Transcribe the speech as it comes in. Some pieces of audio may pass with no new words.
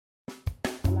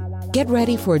Get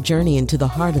ready for a journey into the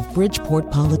heart of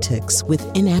Bridgeport politics with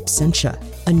In Absentia,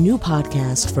 a new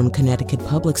podcast from Connecticut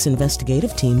Public's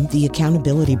investigative team, The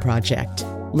Accountability Project.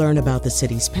 Learn about the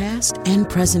city's past and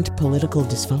present political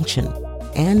dysfunction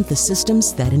and the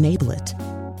systems that enable it.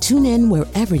 Tune in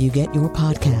wherever you get your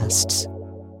podcasts.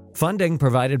 Funding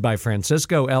provided by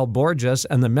Francisco L. Borges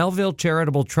and the Melville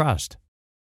Charitable Trust.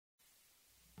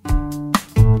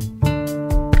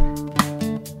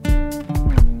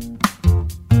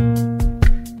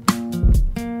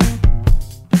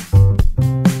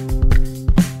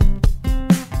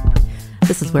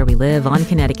 This is Where We Live on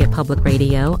Connecticut Public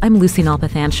Radio. I'm Lucy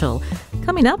Nalpathanchel.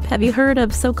 Coming up, have you heard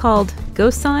of so-called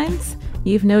ghost signs?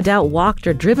 You've no doubt walked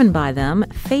or driven by them,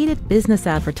 faded business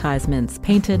advertisements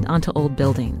painted onto old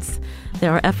buildings.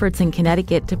 There are efforts in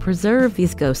Connecticut to preserve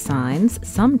these ghost signs.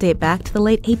 Some date back to the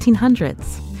late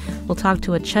 1800s. We'll talk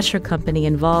to a Cheshire company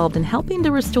involved in helping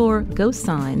to restore ghost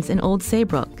signs in Old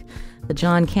Saybrook. The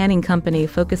John Canning Company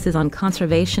focuses on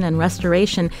conservation and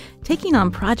restoration, taking on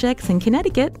projects in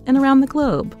Connecticut and around the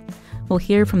globe. We'll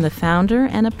hear from the founder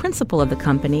and a principal of the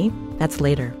company. That's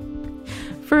later.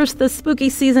 First, the spooky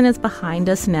season is behind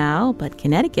us now, but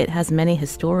Connecticut has many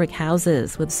historic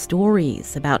houses with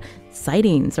stories about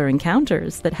sightings or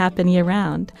encounters that happen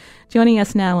year-round. Joining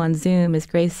us now on Zoom is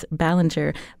Grace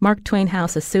Ballinger, Mark Twain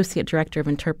House Associate Director of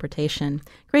Interpretation.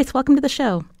 Grace, welcome to the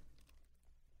show.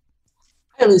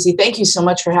 Hi, Lucy. Thank you so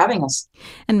much for having us.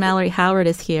 And Mallory Howard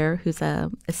is here, who's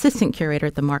an assistant curator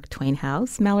at the Mark Twain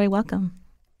House. Mallory, welcome.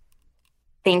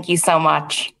 Thank you so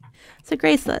much. So,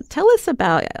 Grace, tell us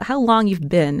about how long you've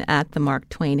been at the Mark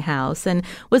Twain House. And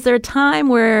was there a time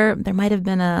where there might have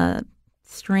been a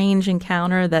strange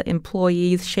encounter that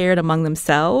employees shared among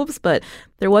themselves, but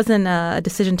there wasn't a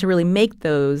decision to really make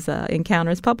those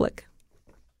encounters public?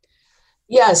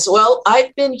 Yes, well,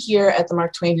 I've been here at the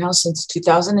Mark Twain House since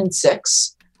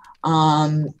 2006.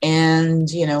 And,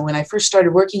 when I first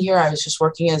started working here, I was just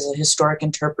working as a historic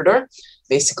interpreter,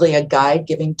 basically a guide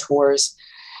giving tours.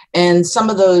 And some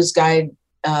of those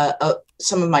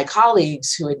some of my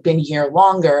colleagues who had been here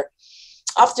longer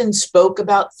often spoke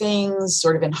about things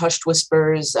sort of in hushed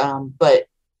whispers, but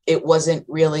it wasn't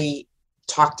really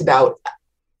talked about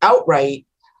outright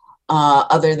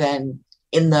other than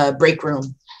in the break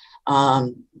room.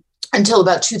 Until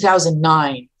about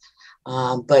 2009.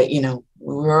 But,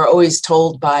 we were always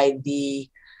told by the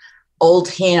old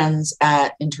hands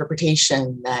at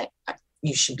interpretation that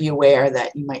you should be aware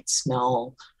that you might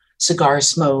smell cigar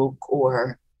smoke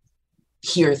or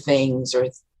hear things or,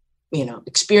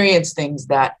 experience things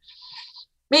that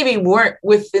maybe weren't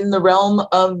within the realm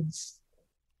of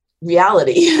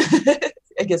reality,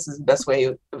 I guess is the best way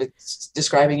of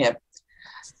describing it.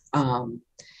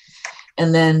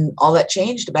 And then all that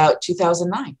changed about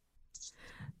 2009.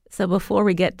 So before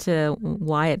we get to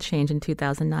why it changed in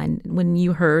 2009, when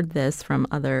you heard this from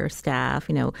other staff,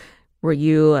 were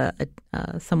you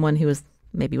someone who was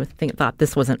maybe thought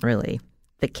this wasn't really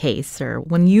the case? Or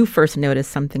when you first noticed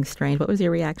something strange, what was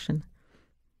your reaction?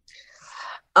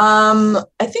 I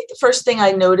think the first thing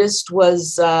I noticed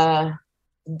was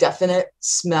definite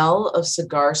smell of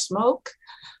cigar smoke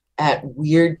at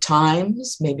weird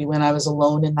times, maybe when I was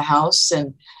alone in the house,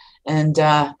 and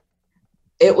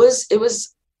it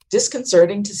was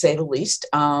disconcerting to say the least.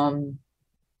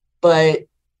 But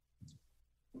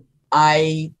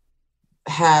I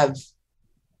have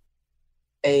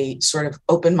a sort of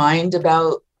open mind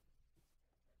about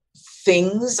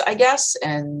things, I guess,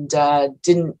 and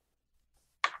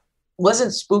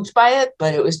wasn't spooked by it,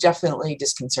 but it was definitely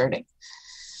disconcerting.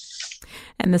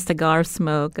 And the cigar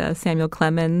smoke, Samuel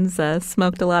Clemens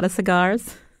smoked a lot of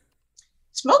cigars?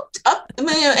 Smoked up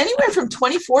anywhere from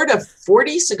 24 to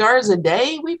 40 cigars a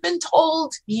day, we've been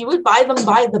told. He would buy them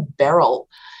by the barrel.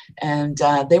 And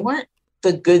they weren't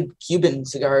the good Cuban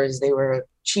cigars. They were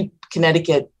cheap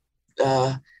Connecticut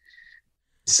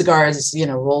cigars,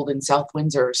 rolled in South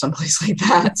Windsor or someplace like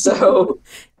that. So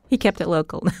he kept it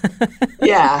local.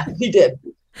 Yeah, he did.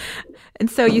 And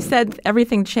so you said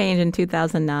everything changed in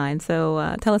 2009.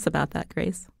 So tell us about that,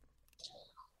 Grace.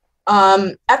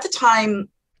 At the time,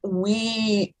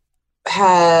 we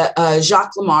had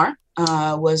Jacques Lamar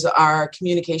was our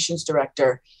communications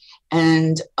director,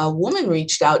 and a woman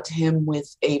reached out to him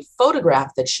with a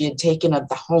photograph that she had taken of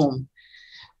the home,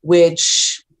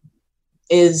 which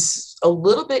is a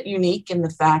little bit unique in the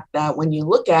fact that when you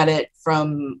look at it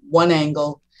from one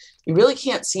angle, you really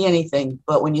can't see anything.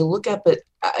 But when you look up it,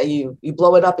 you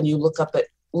blow it up and you look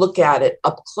at it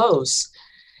up close,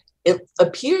 it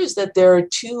appears that there are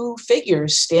two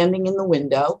figures standing in the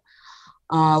window,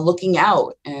 looking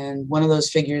out. And one of those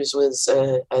figures was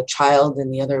a child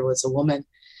and the other was a woman.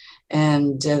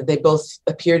 And they both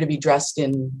appear to be dressed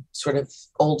in sort of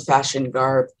old-fashioned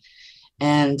garb.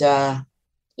 And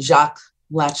Jacques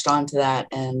latched onto that,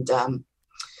 and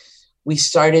we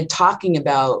started talking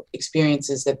about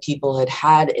experiences that people had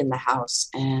had in the house.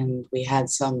 And we had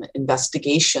some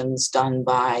investigations done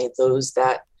by those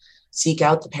that seek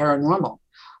out the paranormal.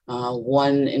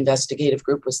 One investigative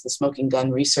group was the Smoking Gun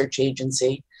Research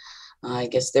Agency. I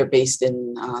guess they're based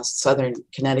in southern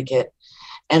Connecticut.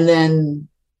 And then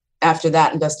after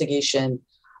that investigation,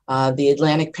 the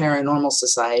Atlantic Paranormal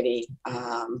Society,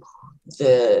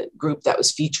 the group that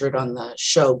was featured on the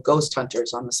show Ghost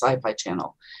Hunters on the Sci-Fi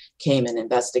Channel, came and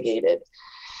investigated.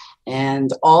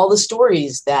 And all the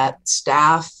stories that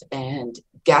staff and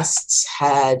guests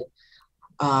had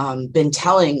been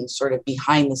telling sort of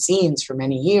behind the scenes for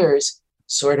many years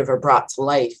sort of are brought to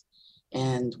life.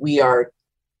 And we are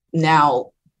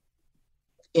now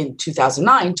in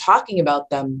 2009 talking about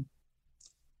them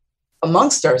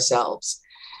amongst ourselves.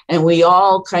 And we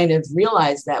all kind of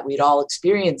realized that we'd all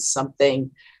experienced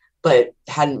something, but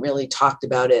hadn't really talked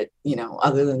about it,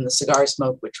 other than the cigar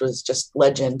smoke, which was just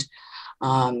legend.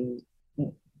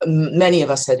 Many of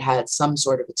us had had some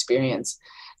sort of experience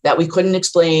that we couldn't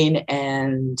explain.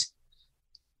 And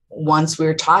once we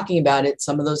were talking about it,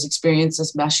 some of those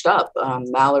experiences meshed up.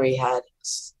 Mallory had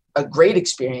a great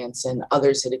experience and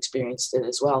others had experienced it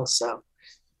as well. So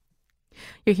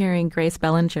you're hearing Grace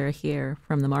Bellinger here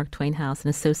from the Mark Twain House, an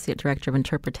Associate Director of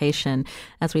Interpretation,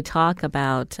 as we talk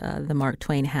about the Mark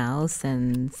Twain House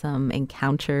and some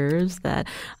encounters that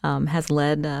has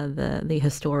led the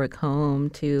historic home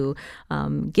to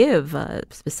give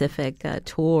specific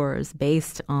tours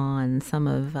based on some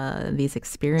of these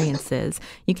experiences.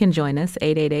 You can join us,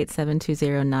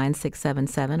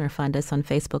 888-720-9677, or find us on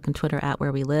Facebook and Twitter at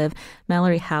Where We Live.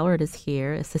 Mallory Howard is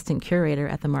here, Assistant Curator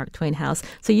at the Mark Twain House.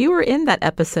 So you were in that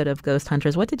episode of Ghost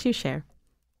Hunters. What did you share?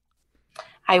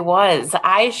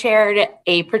 I shared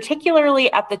a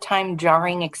particularly at the time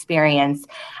jarring experience.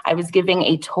 I was giving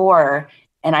a tour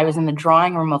and I was in the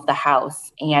drawing room of the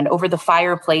house, and over the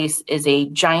fireplace is a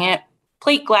giant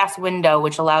plate glass window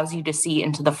which allows you to see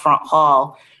into the front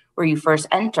hall where you first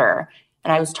enter.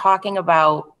 And I was talking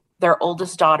about their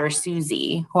oldest daughter,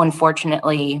 Susie, who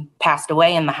unfortunately passed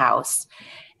away in the house.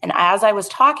 And as I was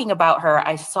talking about her,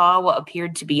 I saw what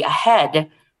appeared to be a head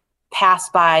pass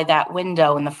by that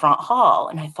window in the front hall.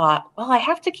 And I thought, well, I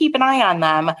have to keep an eye on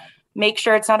them, make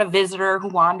sure it's not a visitor who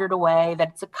wandered away,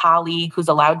 that it's a colleague who's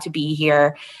allowed to be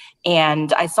here.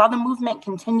 And I saw the movement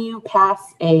continue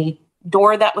past a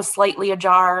door that was slightly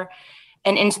ajar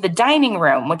and into the dining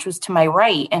room, which was to my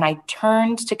right. And I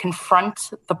turned to confront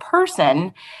the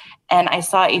person, and I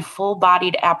saw a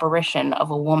full-bodied apparition of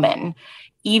a woman.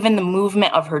 Even the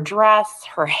movement of her dress,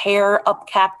 her hair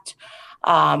upkept,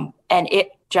 and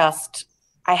it just,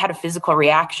 I had a physical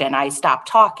reaction. I stopped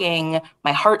talking,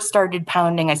 my heart started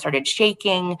pounding, I started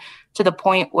shaking, to the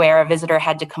point where a visitor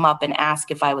had to come up and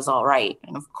ask if I was all right.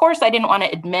 And of course, I didn't want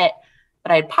to admit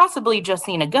that I had possibly just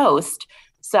seen a ghost.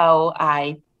 So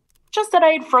I just said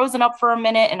I had frozen up for a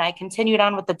minute, and I continued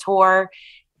on with the tour.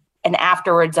 And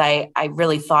afterwards, I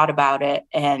really thought about it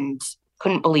and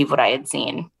couldn't believe what I had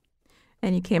seen.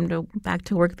 And you came back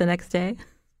to work the next day?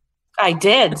 I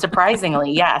did,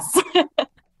 surprisingly, yes.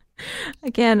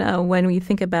 Again, when we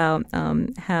think about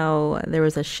how there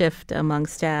was a shift among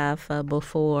staff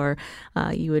before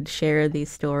you would share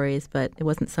these stories, but it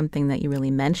wasn't something that you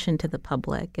really mentioned to the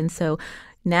public. And so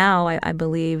now I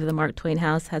believe the Mark Twain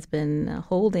House has been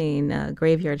holding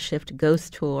graveyard shift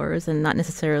ghost tours, and not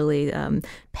necessarily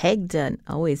pegged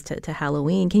always to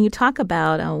Halloween. Can you talk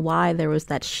about why there was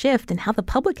that shift and how the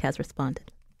public has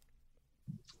responded?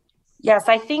 Yes,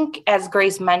 I think as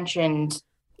Grace mentioned,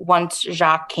 once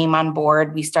Jacques came on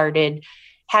board, we started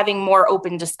having more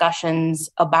open discussions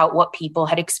about what people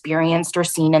had experienced or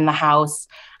seen in the house.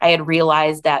 I had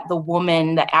realized that the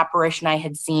woman, the apparition I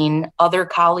had seen, other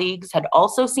colleagues had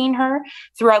also seen her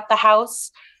throughout the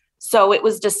house. So it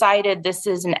was decided this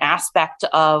is an aspect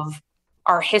of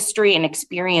our history and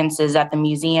experiences at the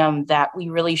museum that we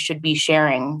really should be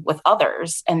sharing with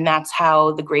others. And that's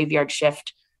how the Graveyard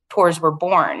Shift tours were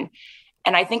born.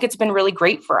 And I think it's been really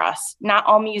great for us. Not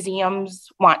all museums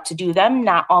want to do them.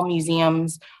 Not all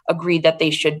museums agree that they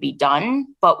should be done.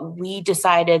 But we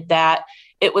decided that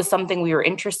it was something we were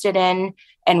interested in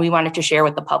and we wanted to share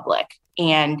with the public.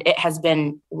 And it has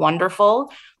been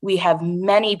wonderful. We have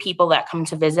many people that come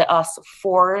to visit us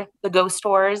for the ghost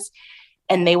tours,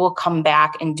 and they will come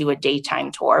back and do a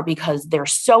daytime tour because they're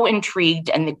so intrigued,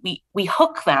 and we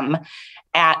hook them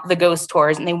at the ghost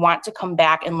tours, and they want to come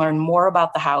back and learn more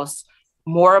about the house,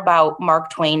 more about Mark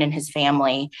Twain and his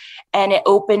family. And it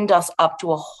opened us up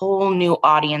to a whole new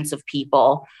audience of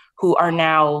people who are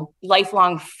now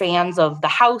lifelong fans of the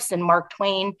house and Mark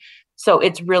Twain. So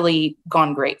it's really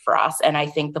gone great for us. And I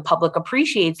think the public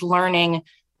appreciates learning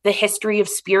the history of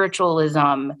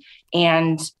spiritualism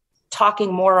and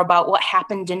talking more about what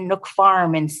happened in Nook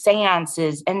Farm and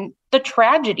seances and the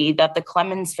tragedy that the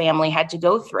Clemens family had to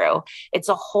go through. It's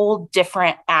a whole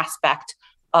different aspect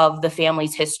of the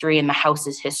family's history and the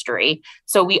house's history.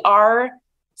 So we are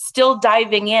still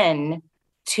diving in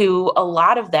to a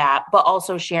lot of that, but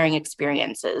also sharing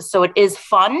experiences. So it is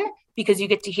fun because you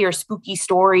get to hear spooky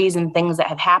stories and things that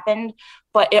have happened,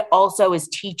 but it also is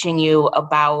teaching you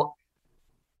about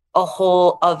a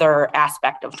whole other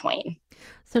aspect of Twain.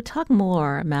 So talk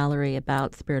more, Mallory,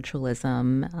 about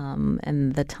spiritualism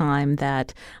and the time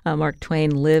that Mark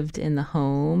Twain lived in the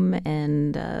home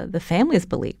and the family's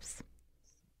beliefs.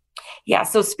 Yeah,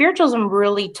 so spiritualism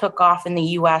really took off in the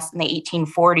U.S. in the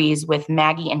 1840s with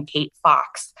Maggie and Kate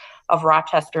Fox of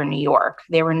Rochester, New York.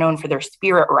 They were known for their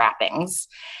spirit rappings,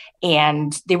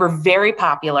 and they were very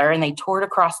popular, and they toured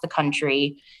across the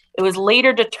country. It was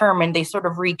later determined, they sort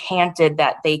of recanted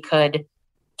that they could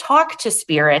talk to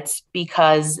spirits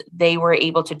because they were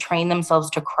able to train themselves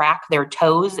to crack their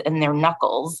toes and their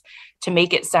knuckles to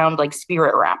make it sound like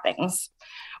spirit rappings.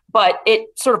 But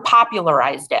it sort of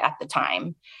popularized it at the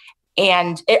time.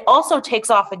 And it also takes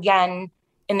off again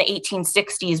in the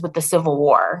 1860s with the Civil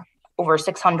War. Over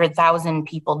 600,000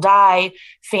 people die.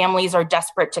 Families are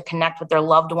desperate to connect with their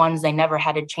loved ones they never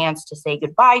had a chance to say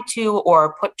goodbye to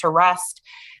or put to rest.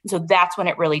 And so that's when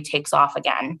it really takes off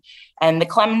again. And the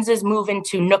Clemenses move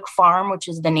into Nook Farm, which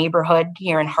is the neighborhood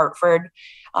here in Hartford.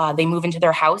 They move into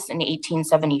their house in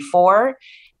 1874.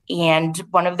 And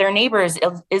one of their neighbors,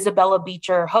 Isabella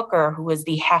Beecher Hooker, who was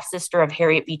the half-sister of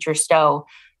Harriet Beecher Stowe,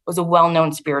 was a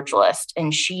well-known spiritualist.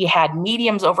 And she had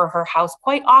mediums over her house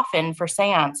quite often for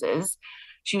seances.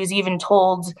 She was even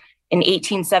told in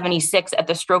 1876 at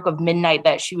the stroke of midnight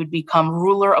that she would become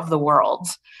ruler of the world.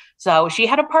 So she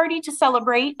had a party to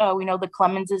celebrate. We know the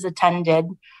Clemenses attended.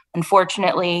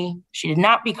 Unfortunately, she did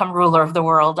not become ruler of the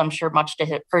world, I'm sure much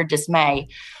to her dismay.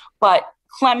 But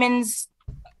Clemens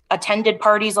attended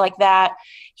parties like that.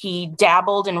 He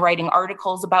dabbled in writing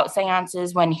articles about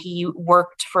seances when he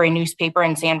worked for a newspaper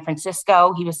in San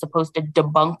Francisco. He was supposed to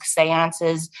debunk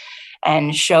seances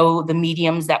and show the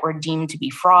mediums that were deemed to be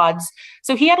frauds.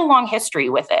 So he had a long history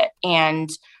with it. And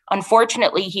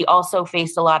unfortunately, he also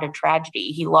faced a lot of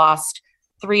tragedy. He lost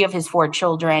 3 of his 4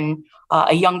 children,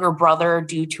 a younger brother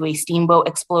due to a steamboat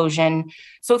explosion.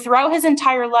 So throughout his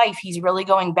entire life, he's really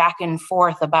going back and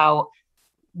forth about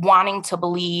wanting to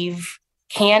believe.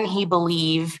 Can he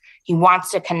believe? He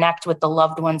wants to connect with the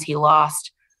loved ones he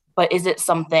lost, but is it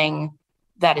something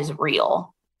that is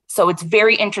real? So it's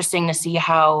very interesting to see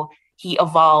how he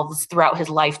evolves throughout his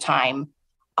lifetime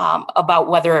about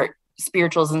whether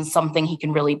spiritualism is something he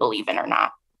can really believe in or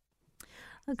not.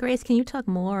 Grace, can you talk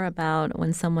more about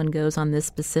when someone goes on this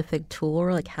specific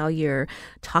tour, like how you're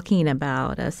talking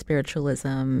about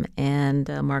spiritualism and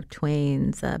Mark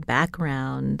Twain's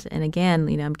background? And again,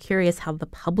 I'm curious how the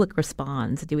public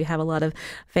responds. Do we have a lot of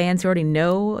fans who already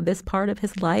know this part of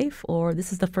his life, or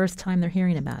this is the first time they're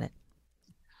hearing about it?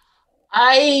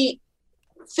 I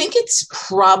think it's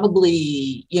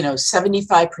probably,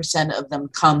 75% of them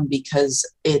come because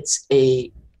it's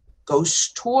a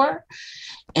ghost tour,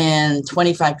 and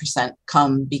 25%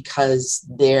 come because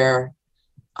they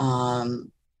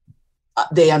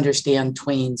understand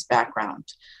Twain's background.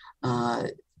 I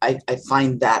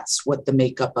find that's what the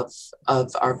makeup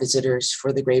of our visitors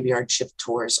for the graveyard shift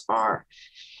tours are.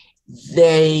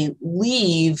 They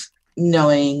leave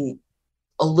knowing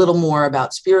a little more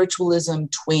about spiritualism,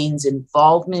 Twain's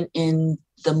involvement in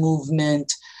the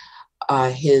movement,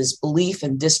 his belief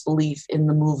and disbelief in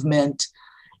the movement.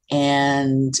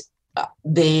 And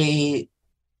many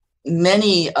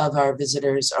of our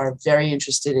visitors are very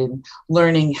interested in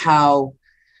learning how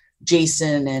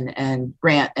Jason and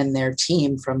Grant and their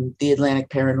team from the Atlantic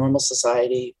Paranormal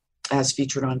Society, as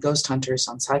featured on Ghost Hunters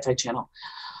on Sci-Fi Channel,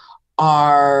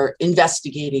 are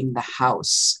investigating the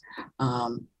house.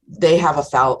 They have a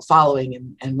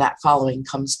following, and that following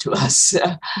comes to us.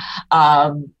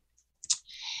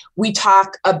 We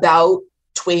talk about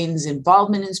Twain's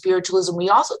involvement in spiritualism. We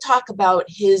also talk about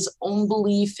his own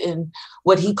belief in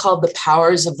what he called the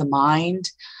powers of the mind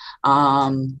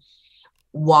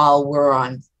while we're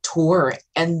on tour.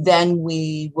 And then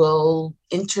we will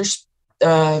interject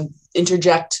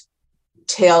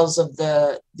tales of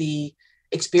the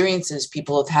experiences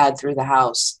people have had through the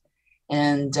house.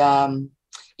 And,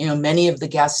 many of the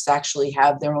guests actually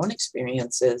have their own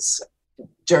experiences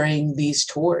during these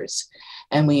tours.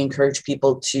 And we encourage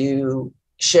people to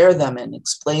share them and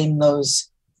explain those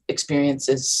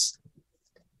experiences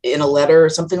in a letter or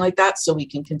something like that, so we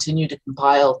can continue to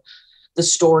compile the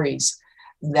stories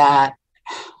that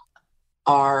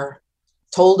are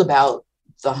told about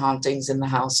the hauntings in the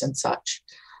house and such.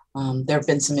 There have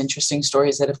been some interesting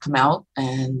stories that have come out,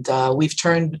 and we've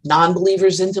turned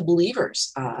non-believers into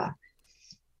believers.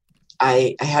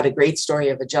 I had a great story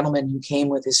of a gentleman who came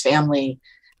with his family.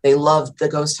 They loved the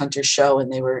Ghost Hunters show,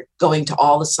 and they were going to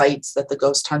all the sites that the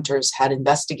Ghost Hunters had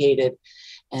investigated.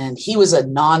 And he was a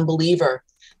non-believer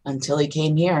until he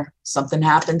came here. Something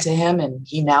happened to him, and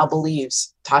he now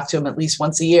believes. Talk to him at least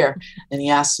once a year, and he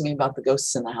asks me about the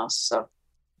ghosts in the house. So,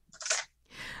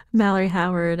 Mallory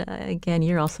Howard, again,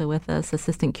 you're also with us,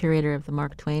 assistant curator of the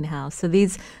Mark Twain House. So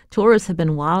these tours have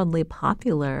been wildly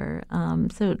popular.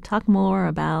 So talk more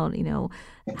about,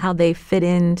 how they fit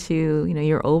into,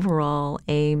 your overall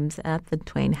aims at the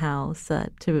Twain House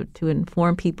to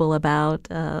inform people about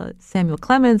Samuel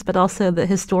Clemens, but also the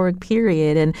historic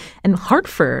period and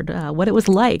Hartford, what it was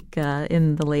like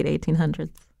in the late 1800s.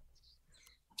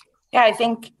 Yeah, I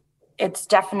think it's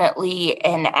definitely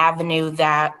an avenue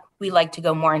that we like to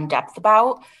go more in depth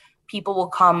about. People will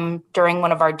come during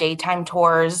one of our daytime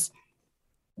tours,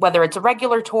 whether it's a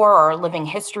regular tour or a living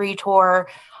history tour,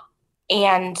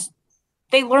 and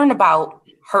they learn about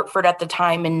Hartford at the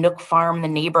time and Nook Farm, the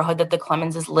neighborhood that the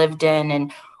Clemenses lived in,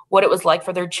 and what it was like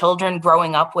for their children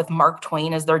growing up with Mark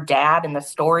Twain as their dad and the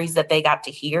stories that they got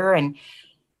to hear. And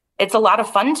it's a lot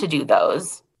of fun to do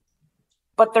those.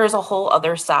 But there's a whole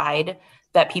other side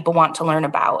that people want to learn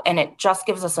about. And it just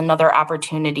gives us another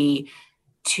opportunity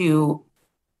to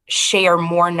share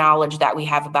more knowledge that we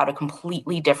have about a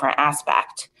completely different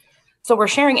aspect. So we're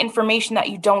sharing information that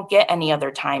you don't get any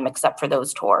other time except for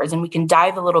those tours. And we can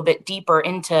dive a little bit deeper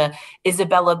into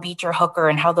Isabella Beecher Hooker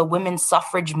and how the women's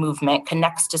suffrage movement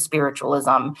connects to spiritualism.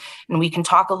 And we can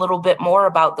talk a little bit more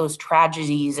about those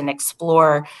tragedies and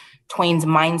explore Twain's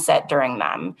mindset during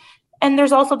them. And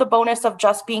there's also the bonus of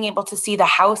just being able to see the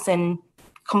house in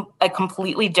a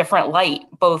completely different light,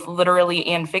 both literally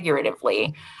and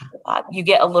figuratively. You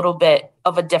get a little bit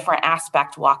of a different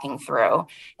aspect walking through.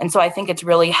 And so I think it's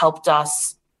really helped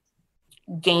us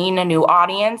gain a new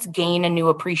audience, gain a new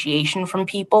appreciation from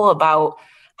people about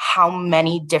how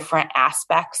many different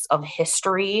aspects of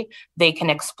history they can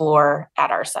explore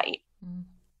at our site.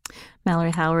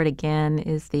 Mallory Howard, again,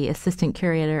 is the assistant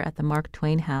curator at the Mark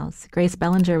Twain House. Grace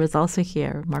Bellinger was also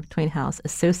here, Mark Twain House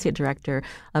associate director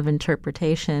of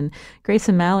interpretation. Grace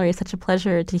and Mallory, it's such a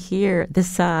pleasure to hear this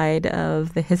side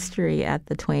of the history at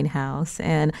the Twain House.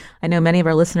 And I know many of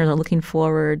our listeners are looking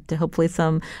forward to hopefully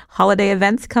some holiday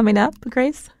events coming up.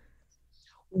 Grace?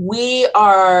 We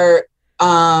are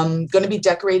going to be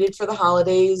decorated for the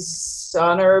holidays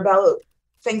on or about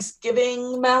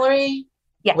Thanksgiving, Mallory?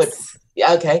 Yes.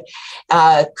 Yeah, okay.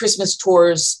 Christmas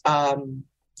tours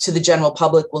to the general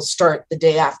public will start the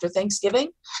day after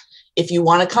Thanksgiving. If you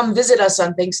want to come visit us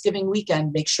on Thanksgiving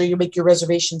weekend, make sure you make your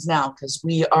reservations now, because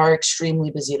we are extremely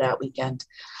busy that weekend.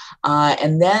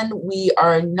 And then we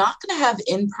are not going to have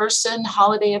in-person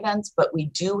holiday events, but we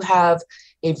do have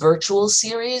a virtual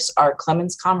series. Our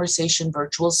Clemens Conversation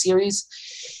virtual series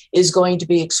is going to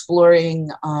be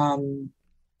exploring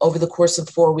over the course of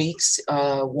 4 weeks,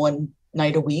 one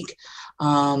night a week,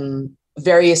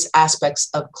 various aspects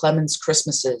of Clemens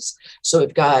Christmases. So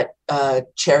we've got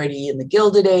Charity in the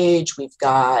Gilded Age, we've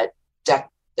got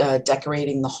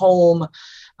decorating the home.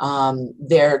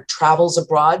 Their travels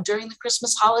abroad during the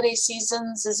Christmas holiday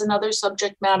seasons is another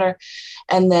subject matter.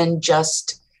 And then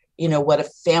just, what a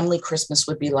family Christmas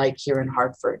would be like here in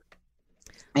Hartford.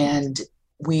 And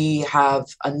we have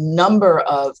a number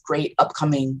of great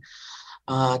upcoming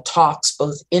talks,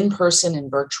 both in person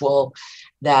and virtual,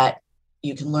 that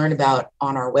you can learn about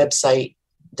on our website,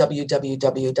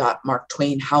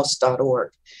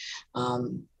 www.marktwainhouse.org.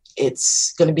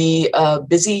 It's going to be a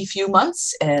busy few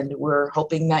months, and we're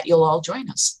hoping that you'll all join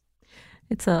us.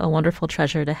 It's a wonderful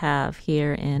treasure to have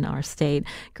here in our state.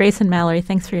 Grace and Mallory,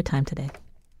 thanks for your time today.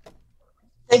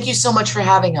 Thank you so much for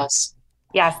having us.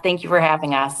 Yes, thank you for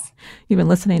having us. You've been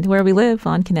listening to Where We Live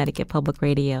on Connecticut Public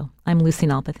Radio. I'm Lucy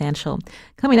Nalpathanchel.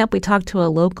 Coming up, we talk to a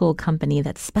local company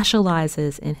that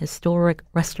specializes in historic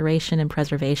restoration and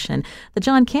preservation. The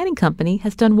John Canning Company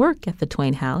has done work at the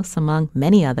Twain House, among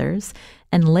many others.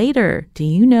 And later, do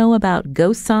you know about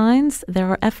ghost signs? There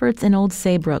are efforts in Old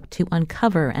Saybrook to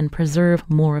uncover and preserve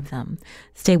more of them.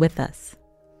 Stay with us.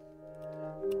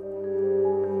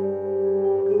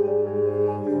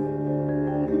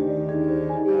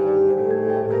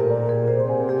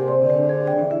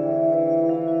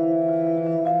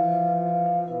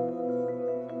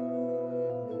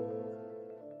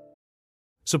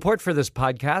 Support for this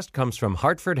podcast comes from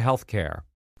Hartford Healthcare.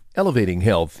 Elevating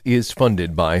Health is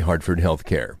funded by Hartford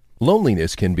Healthcare.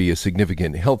 Loneliness can be a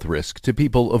significant health risk to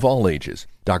people of all ages.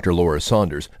 Dr. Laura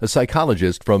Saunders, a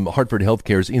psychologist from Hartford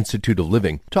Healthcare's Institute of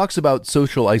Living, talks about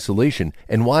social isolation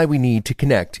and why we need to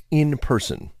connect in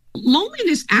person.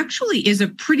 Loneliness actually is a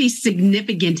pretty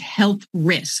significant health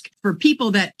risk for people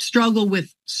that struggle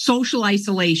with social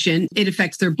isolation. It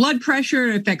affects their blood pressure,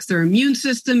 it affects their immune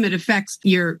system, it affects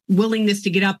your willingness to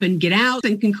get up and get out,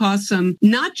 and can cause some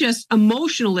not just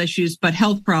emotional issues, but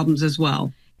health problems as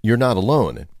well. You're not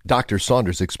alone. Dr.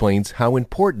 Saunders explains how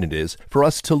important it is for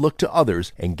us to look to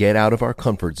others and get out of our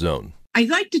comfort zone. I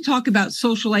like to talk about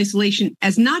social isolation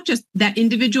as not just that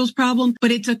individual's problem, but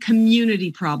it's a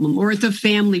community problem or it's a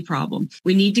family problem.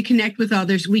 We need to connect with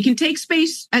others. We can take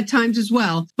space at times as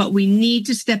well, but we need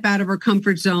to step out of our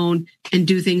comfort zone and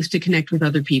do things to connect with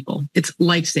other people. It's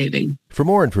life-saving. For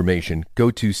more information,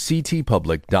 go to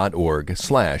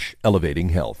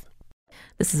ctpublic.org/elevatinghealth.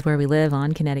 This is Where We Live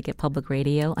on Connecticut Public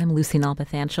Radio. I'm Lucy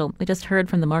Nalpathanchel. We just heard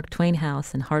from the Mark Twain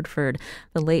House in Hartford.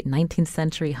 The late 19th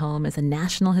century home is a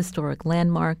National Historic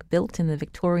Landmark built in the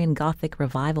Victorian Gothic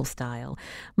Revival style.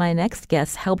 My next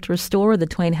guest helped restore the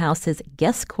Twain House's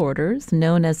guest quarters,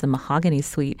 known as the Mahogany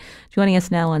Suite. Joining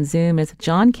us now on Zoom is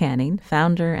John Canning,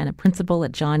 founder and a principal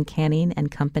at John Canning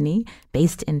and Company,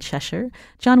 based in Cheshire.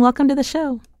 John, welcome to the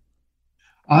show.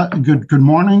 Good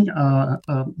morning,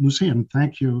 Lucy, and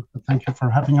thank you for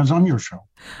having us on your show.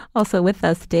 Also with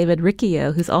us, David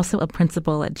Riccio, who's also a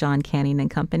principal at John Canning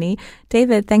and Company.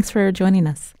 David, thanks for joining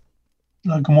us.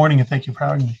 Good morning, and thank you for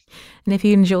having me. And if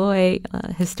you enjoy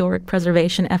historic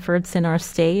preservation efforts in our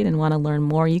state and want to learn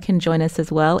more, you can join us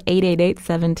as well.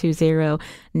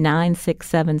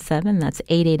 888-720-9677. That's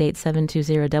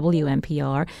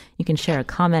 888-720-WNPR. You can share a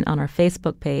comment on our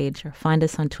Facebook page or find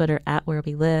us on Twitter at Where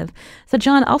We Live. So,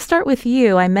 John, I'll start with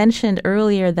you. I mentioned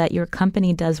earlier that your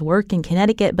company does work in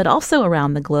Connecticut, but also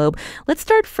around the globe. Let's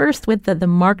start first with the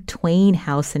Mark Twain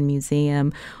House and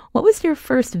Museum. What was your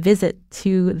first visit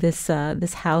to this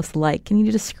house like? Can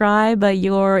you describe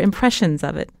your impressions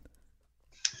of it?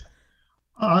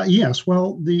 Yes.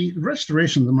 Well, the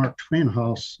restoration of the Mark Twain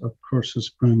House, of course,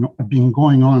 has been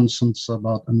going on since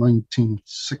about the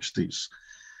 1960s.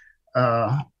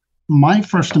 My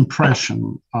first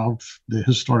impression of the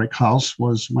historic house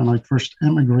was when I first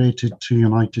emigrated to the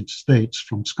United States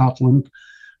from Scotland,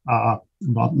 about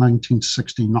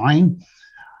 1969.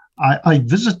 I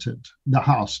visited the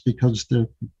house because the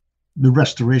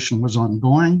restoration was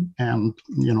ongoing, and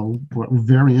were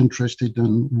very interested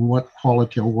in what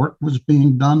quality of work was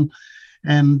being done.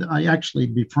 And I actually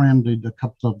befriended a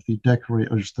couple of the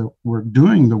decorators that were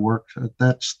doing the work.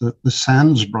 That's the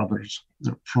Sands brothers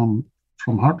from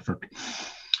Hartford.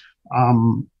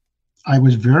 I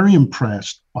was very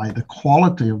impressed by the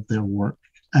quality of their work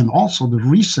and also the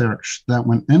research that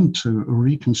went into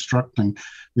reconstructing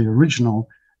the original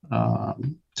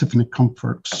Tiffany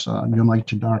Comfort's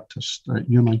United Artists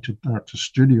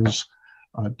Studios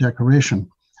decoration.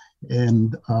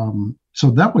 And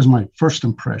so that was my first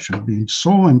impression, being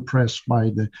so impressed by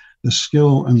the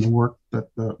skill and the work that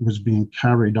was being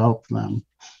carried out then.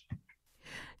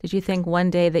 Did you think one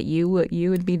day that you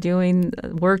would be doing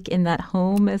work in that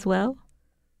home as well?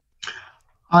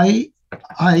 I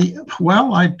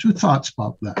had two thoughts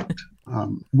about that.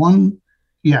 One,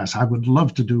 yes, I would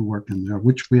love to do work in there,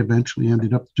 which we eventually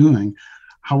ended up doing.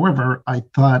 However, I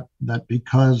thought that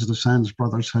because the Sands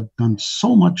brothers had done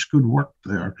so much good work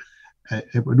there,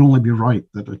 it would only be right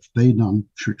that if they done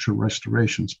future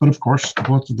restorations. But of course,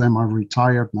 both of them are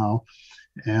retired now,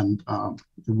 and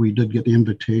we did get the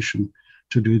invitation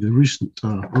to do the recent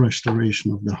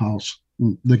restoration of the house,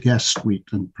 the guest suite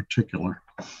in particular.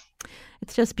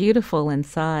 It's just beautiful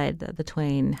inside the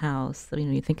Twain House.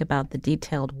 You think about the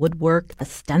detailed woodwork, the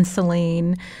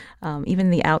stenciling,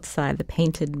 even the outside, the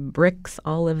painted bricks,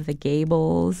 all of the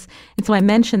gables. And so I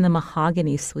mentioned the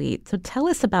Mahogany Suite. So tell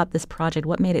us about this project.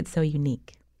 What made it so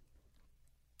unique?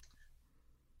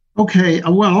 Okay,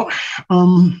 well,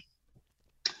 the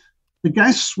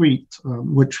guest suite,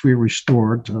 which we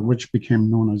restored, which became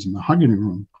known as the Mahogany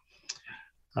Room,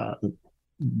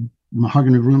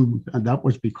 Mahogany Room, and that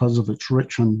was because of its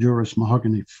rich and durous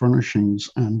mahogany furnishings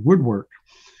and woodwork.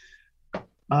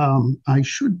 I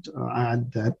should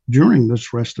add that during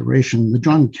this restoration, the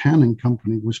John Canning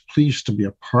Company was pleased to be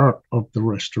a part of the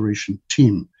restoration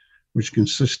team, which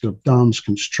consisted of Downs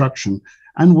Construction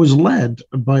and was led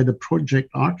by the project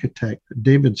architect,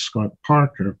 David Scott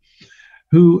Parker,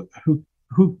 who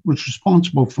was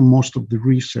responsible for most of the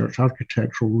research,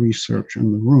 architectural research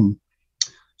in the room.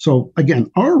 So again,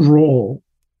 our role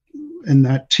and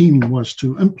that team was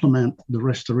to implement the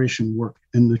restoration work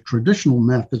in the traditional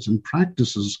methods and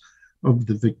practices of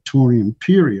the Victorian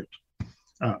period.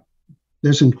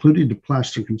 This included the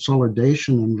plaster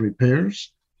consolidation and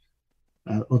repairs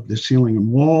of the ceiling and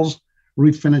walls,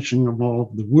 refinishing of all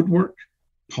of the woodwork,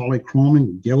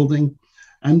 polychroming, gilding,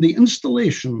 and the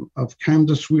installation of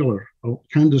Candace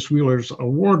Wheeler's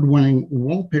award-winning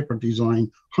wallpaper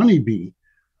design, Honeybee,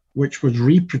 which was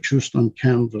reproduced on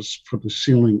canvas for the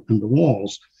ceiling and the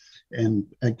walls. And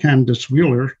Candace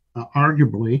Wheeler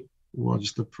arguably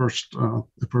was the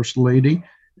first lady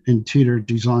interior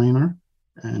designer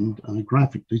and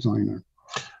graphic designer.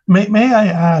 May I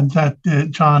add that,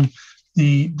 John,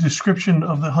 the description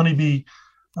of the honeybee,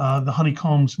 the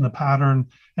honeycombs and the pattern,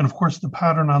 and of course the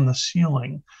pattern on the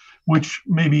ceiling, which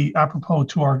maybe apropos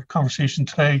to our conversation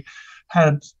today,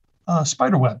 had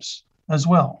spider webs as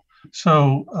well.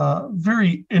 So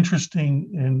very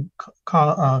interesting and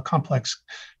complex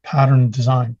pattern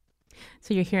design.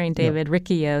 So you're hearing David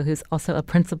Riccio, who's also a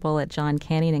principal at John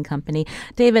Canning and Company.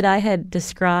 David, I had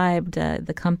described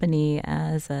the company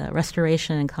as a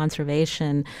restoration and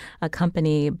conservation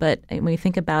company, but when you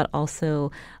think about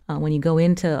also when you go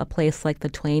into a place like the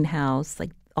Twain House,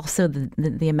 like also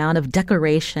the amount of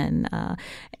decoration.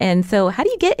 And so how do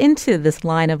you get into this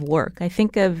line of work? I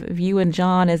think of you and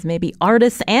John as maybe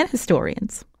artists and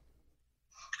historians.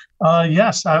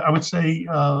 Yes, I would say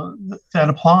that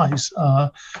applies.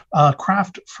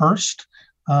 Craft first.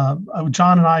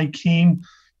 John and I came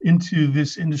into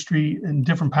this industry in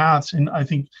different paths, and I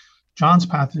think John's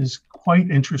path is quite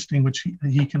interesting, which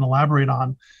he can elaborate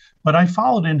on. But I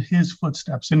followed in his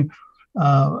footsteps, and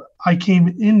I came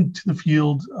into the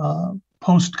field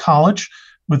post-college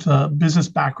with a business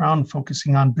background,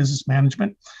 focusing on business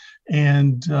management.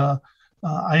 And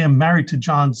I am married to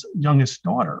John's youngest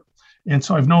daughter. And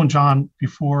so I've known John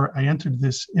before I entered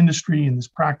this industry and this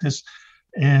practice.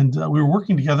 And we were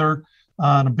working together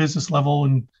on a business level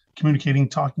and communicating,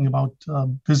 talking about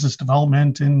business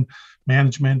development and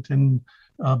management and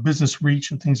business reach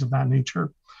and things of that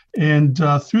nature. And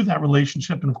through that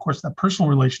relationship, and of course, that personal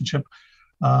relationship,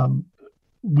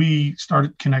 we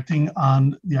started connecting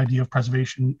on the idea of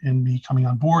preservation and me coming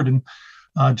on board. And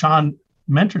John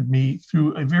mentored me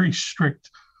through a very strict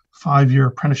 5-year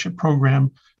apprenticeship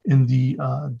program in the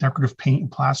decorative paint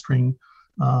and plastering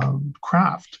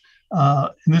craft.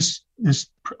 And this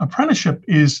apprenticeship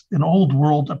is an old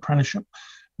world apprenticeship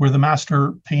where the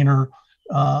master painter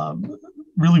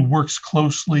really works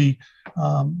closely,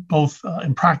 both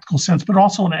in practical sense, but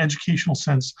also in an educational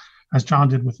sense, as John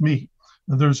did with me.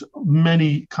 There's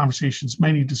many conversations,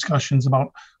 many discussions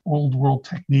about old world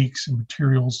techniques and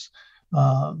materials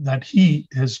that he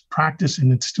has practiced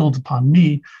and instilled upon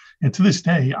me. And to this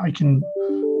day, I can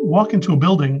walk into a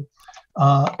building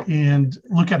and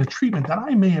look at a treatment that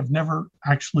I may have never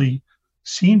actually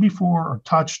seen before or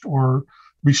touched or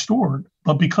restored.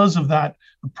 But because of that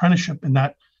apprenticeship and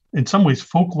that, in some ways,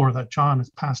 folklore that John has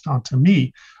passed on to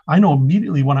me, I know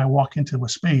immediately when I walk into a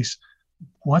space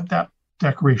what that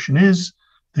decoration is,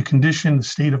 the condition, the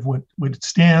state of what it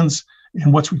stands,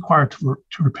 and what's required to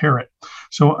repair it.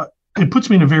 So it puts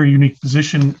me in a very unique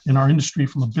position in our industry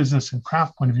from a business and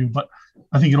craft point of view. But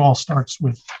I think it all starts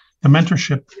with the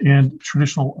mentorship and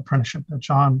traditional apprenticeship that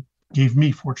John gave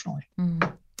me, fortunately.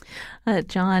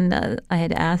 John, I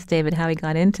had asked David how he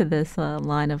got into this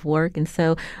line of work. And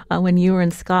so when you were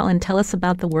in Scotland, tell us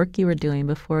about the work you were doing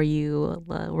before you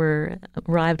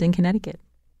arrived in Connecticut.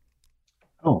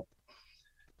 Oh,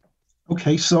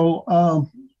 okay. So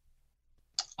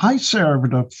I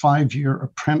served a 5-year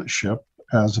apprenticeship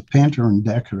as a painter and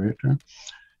decorator,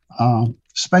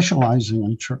 specializing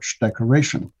in church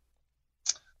decoration.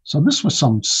 So this was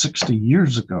some 60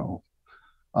 years ago,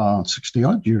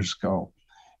 60-odd years ago.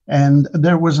 And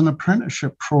there was an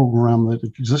apprenticeship program that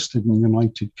existed in the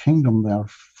United Kingdom there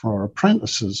for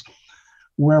apprentices,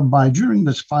 whereby during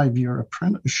this 5-year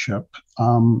apprenticeship,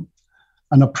 an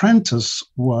apprentice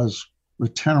was, the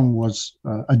term was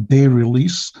a day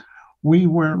release. We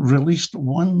were released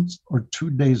 1 or 2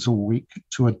 days a week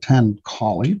to attend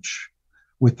college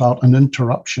without an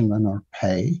interruption in our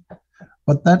pay.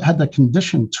 But that had a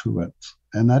condition to it.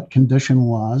 And that condition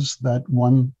was that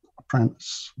one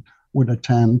apprentice would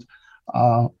attend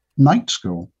night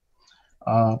school,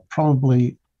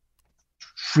 probably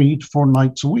 3 to 4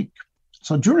 nights a week.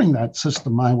 So during that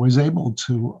system, I was able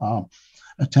to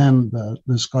attend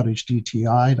the Scottish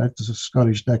DTI, that's the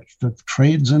Scottish Decorative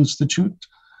Trades Institute,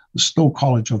 the Stowe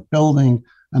College of Building,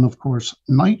 and of course,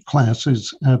 night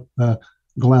classes at the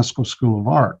Glasgow School of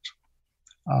Art.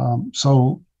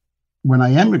 So when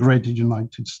I emigrated to the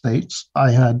United States,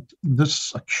 I had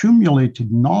this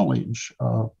accumulated knowledge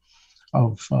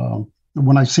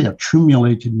when I say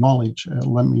accumulated knowledge,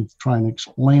 let me try and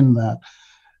explain that.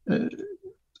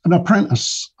 An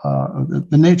apprentice,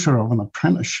 the nature of an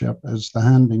apprenticeship is the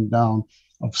handing down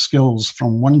of skills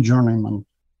from one journeyman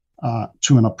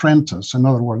to an apprentice. In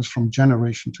other words, from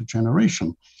generation to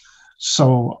generation.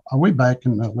 So way back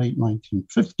in the late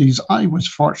 1950s, I was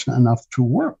fortunate enough to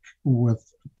work with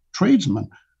tradesmen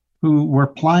who were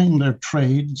plying their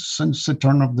trades since the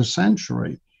turn of the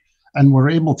century and were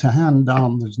able to hand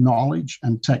down this knowledge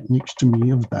and techniques to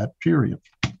me of that period.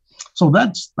 So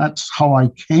that's how I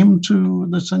came to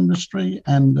this industry,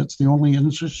 and it's the only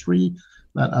industry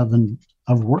that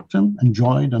I've worked in,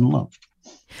 enjoyed, and loved.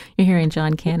 You're hearing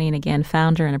John Canning, again,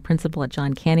 founder and a principal at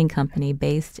John Canning Company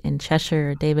based in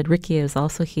Cheshire. David Riccio is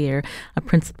also here, a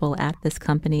principal at this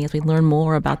company, as we learn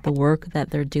more about the work that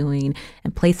they're doing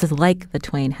in places like the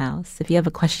Twain House. If you have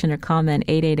a question or comment,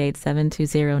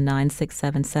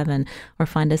 888-720-9677, or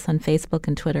find us on Facebook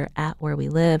and Twitter at Where We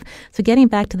Live. So getting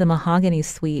back to the Mahogany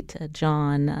Suite,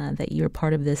 John, that you're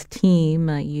part of this team,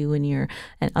 you and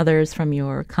others from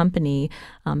your company,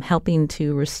 helping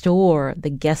to restore the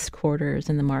guest quarters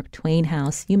in the Mark Twain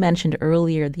House. You mentioned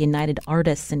earlier the United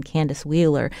Artists and Candace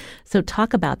Wheeler. So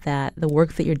talk about that, the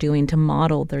work that you're doing to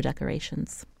model their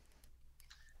decorations.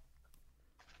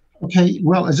 Okay,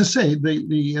 well, as I say,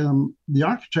 the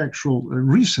architectural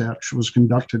research was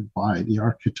conducted by the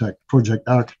project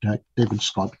architect, David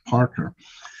Scott Parker.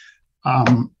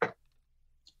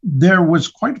 There was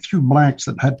quite a few blanks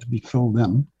that had to be filled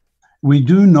in. We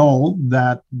do know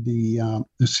that the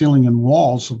ceiling and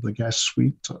walls of the guest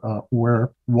suite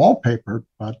were wallpapered,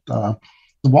 but the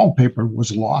wallpaper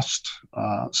was lost.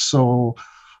 So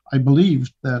I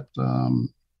believe that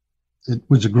it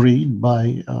was agreed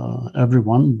by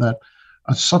everyone that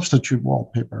a substitute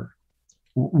wallpaper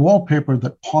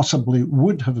that possibly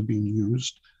would have been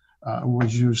used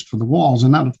was used for the walls.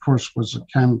 And that, of course, was a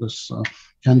Candace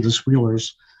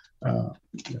Wheeler's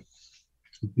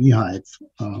beehive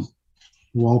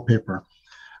wallpaper.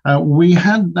 We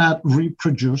had that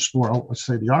reproduced, well, let's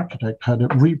say the architect had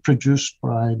it reproduced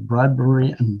by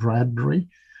Bradbury and Bradbury,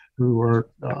 who were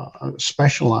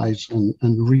specialized in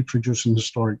reproducing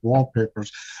historic wallpapers.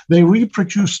 They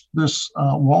reproduced this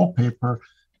wallpaper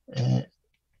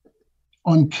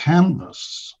on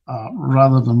canvas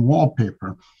rather than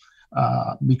wallpaper,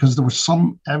 because there was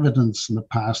some evidence in the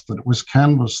past that it was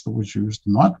canvas that was used,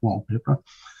 not wallpaper.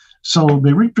 So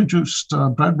they reproduced,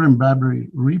 Bradbury and Bradbury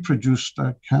reproduced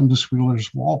Candace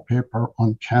Wheeler's wallpaper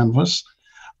on canvas.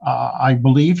 I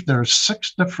believe there are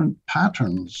 6 different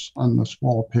patterns on this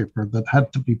wallpaper that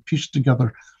had to be pieced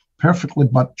together perfectly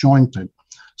but jointed.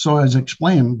 So as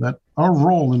explained, that our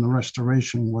role in the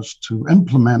restoration was to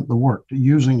implement the work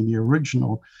using the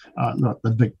original,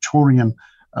 the Victorian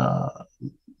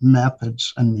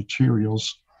methods and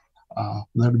materials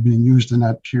that had been used in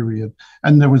that period.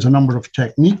 And there was a number of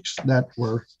techniques that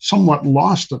were somewhat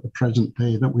lost at the present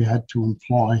day that we had to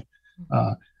employ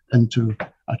into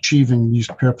achieving these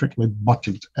perfectly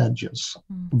butted edges.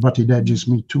 Butted edges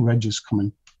mean 2 edges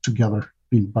coming together,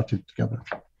 being butted together.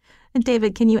 And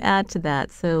David, can you add to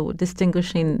that? So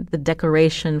distinguishing the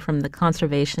decoration from the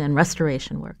conservation and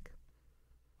restoration work.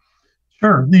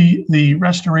 Sure. The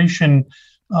restoration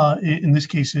in this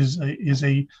case is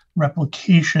a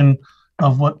replication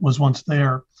of what was once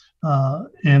there.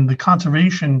 And the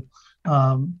conservation,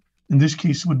 in this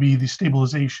case, would be the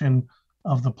stabilization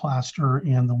of the plaster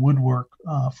and the woodwork.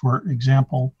 For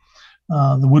example,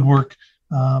 the woodwork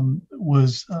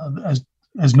was,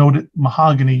 as noted,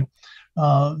 mahogany.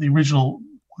 The original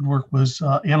woodwork was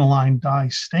aniline dye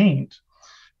stained,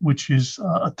 which is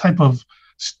a type of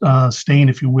stain,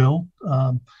 if you will,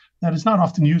 that is not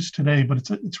often used today, but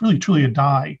it's really truly a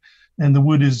dye. And the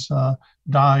wood is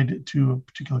dyed to a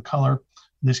particular color,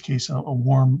 in this case, a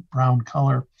warm brown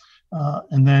color.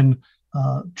 And then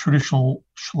traditional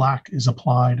shellac is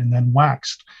applied and then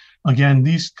waxed. Again,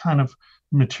 these kind of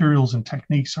materials and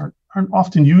techniques aren't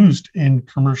often used in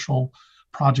commercial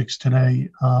projects today.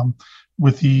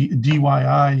 With the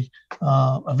DIY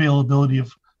availability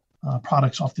of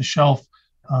products off the shelf,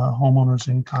 homeowners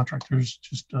and contractors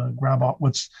just grab out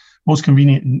what's most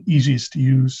convenient and easiest to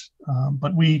use.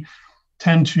 But we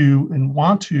tend to and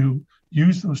want to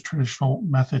use those traditional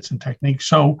methods and techniques.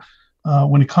 So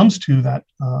when it comes to that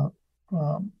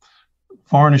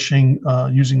varnishing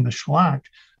using the shellac,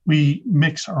 we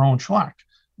mix our own shellac.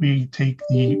 We take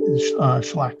the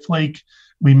shellac flake,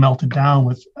 we melt it down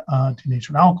with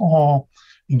denatured alcohol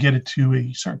and get it to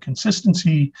a certain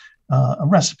consistency, a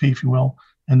recipe, if you will,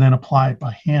 and then apply it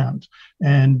by hand.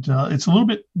 And it's a little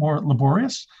bit more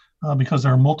laborious because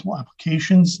there are multiple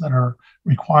applications that are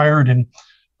required and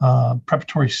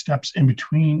preparatory steps in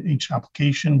between each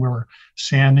application where we're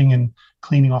sanding and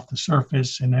cleaning off the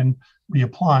surface and then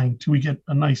reapplying till we get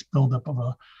a nice buildup of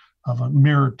a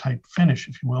mirror type finish,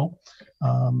 if you will.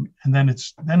 And then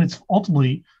it's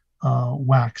ultimately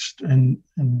waxed. And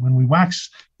when we wax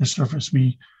the surface,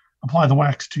 we apply the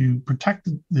wax to protect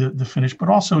the finish, but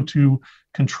also to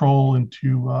control and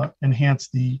to enhance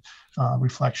the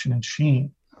reflection and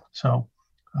sheen. So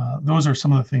those are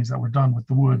some of the things that were done with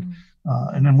the wood.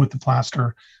 And then with the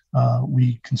plaster,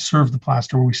 we conserved the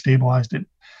plaster where we stabilized it.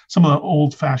 Some of the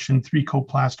old-fashioned three-coat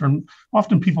plaster, and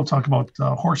often people talk about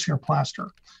horsehair plaster,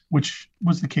 which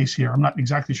was the case here. I'm not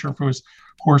exactly sure if it was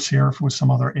horsehair, if it was some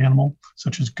other animal,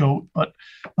 such as goat, but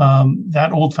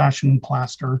that old-fashioned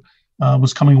plaster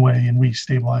was coming away, and we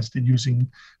stabilized it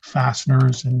using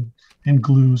fasteners and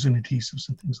glues and adhesives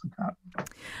and things like that.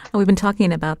 We've been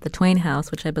talking about the Twain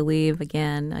House, which I believe,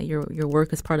 again, your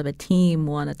work as part of a team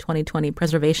won a 2020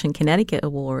 Preservation Connecticut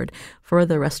Award for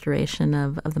the restoration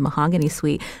of the Mahogany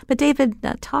Suite. But David,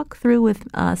 talk through with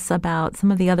us about some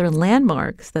of the other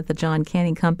landmarks that the John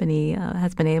Canning Company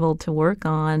has been able to work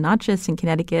on, not just in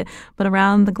Connecticut, but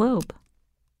around the globe.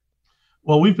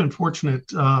 Well, we've been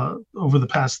fortunate over the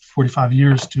past 45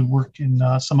 years to work in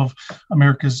some of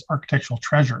America's architectural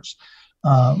treasures.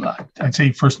 I'd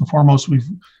say first and foremost, we've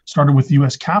started with the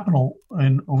U.S. Capitol,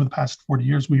 and over the past 40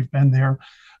 years, we've been there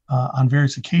on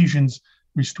various occasions,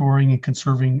 restoring and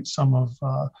conserving some of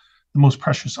the most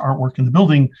precious artwork in the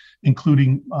building,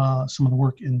 including some of the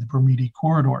work in the Bermuda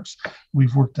corridors.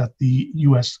 We've worked at the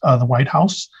the White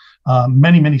House,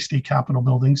 many state capitol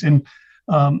buildings, and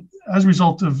as a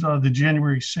result of the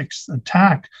January 6th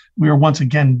attack, we are once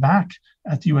again back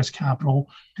at the U.S. Capitol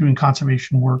doing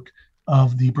conservation work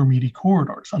of the Bermuda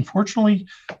corridors. Unfortunately,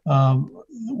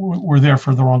 we're there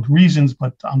for the wrong reasons,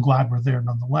 but I'm glad we're there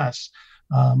nonetheless.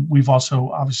 We've also,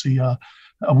 obviously,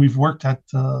 we've worked at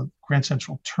the Grand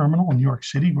Central Terminal in New York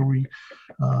City, where we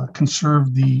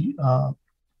conserved the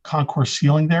concourse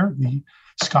ceiling there, the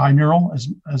sky mural,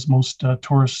 as most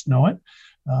tourists know it.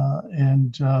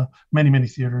 And many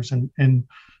theaters and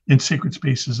in sacred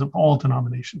spaces of all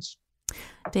denominations.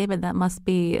 David, that must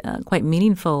be quite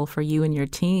meaningful for you and your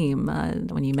team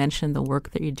when you mentioned the work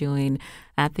that you're doing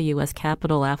at the U.S.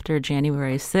 Capitol after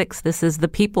January 6th. This is the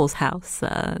people's house.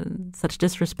 Such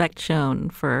disrespect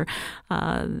shown for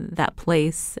that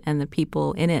place and the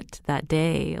people in it that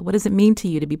day. What does it mean to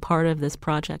you to be part of this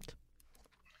project?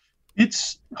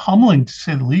 It's humbling, to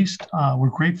say the least. We're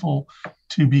grateful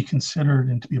to be considered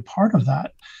and to be a part of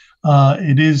that.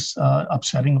 It is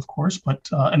upsetting, of course, but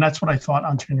and that's what I thought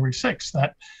on January 6th,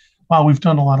 that while we've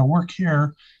done a lot of work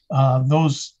here,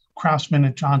 those craftsmen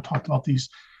that John talked about, these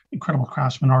incredible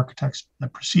craftsmen, architects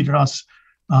that preceded us,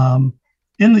 in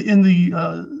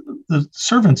the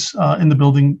servants in the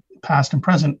building, past and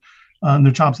present, and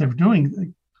the jobs they were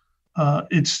doing,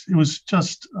 it was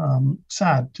just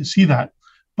sad to see that.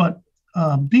 But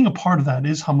being a part of that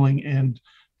is humbling, and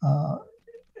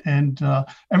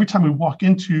every time we walk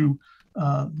into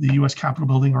the U.S. Capitol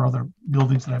building or other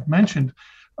buildings that I've mentioned,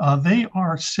 they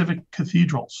are civic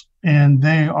cathedrals, and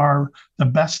they are the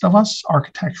best of us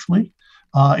architecturally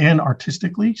and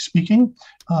artistically speaking,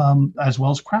 as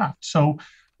well as craft. So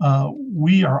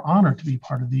we are honored to be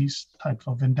part of these types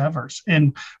of endeavors,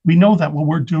 and we know that what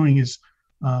we're doing is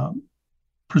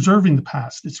preserving the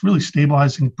past. It's really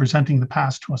stabilizing, presenting the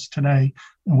past to us today,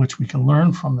 in which we can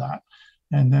learn from that.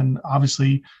 And then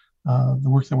obviously the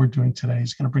work that we're doing today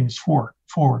is going to bring us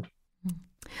forward.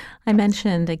 I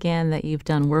mentioned again that you've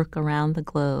done work around the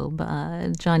globe.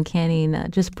 John Canning,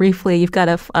 just briefly, you've got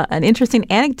an interesting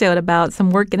anecdote about some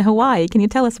work in Hawaii. Can you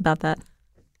tell us about that?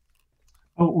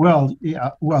 Oh, well, yeah.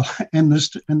 Well, in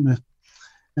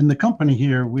the company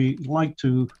here, we like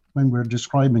to, when we're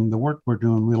describing the work we're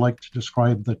doing, we like to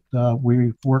describe that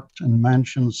we've worked in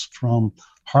mansions from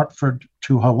Hartford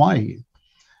to Hawaii.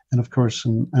 And of course,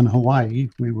 in Hawaii,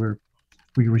 we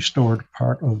restored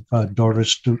part of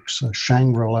Doris Duke's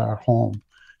Shangri-La home,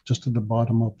 just at the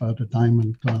bottom of the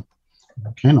Diamond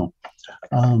volcano.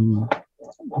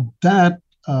 That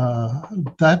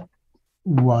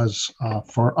was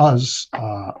for us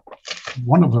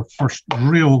one of the first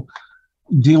real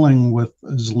dealing with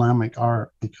Islamic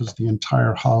art, because the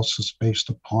entire house is based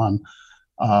upon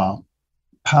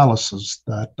palaces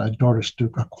that Doris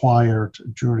Duke acquired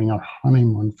during our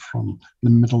honeymoon from the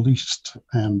Middle East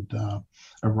and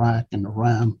Iraq and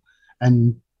Iran,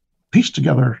 and pieced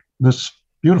together this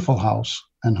beautiful house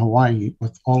in Hawaii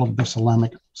with all of this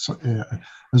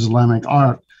Islamic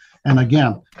art. And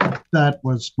again, that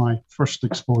was my first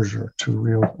exposure to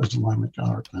real Islamic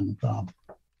art. And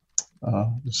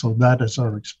so that is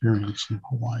our experience in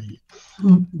Hawaii.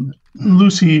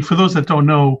 Lucy, for those that don't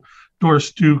know,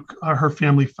 Doris Duke, her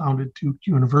family founded Duke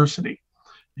University,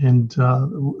 and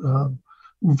a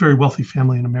very wealthy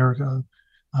family in America.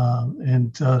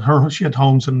 She had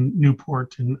homes in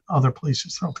Newport and other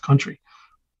places throughout the country.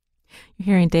 You're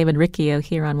hearing David Riccio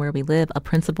here on Where We Live, a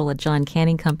principal at John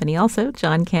Canning Company. Also,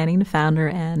 John Canning, founder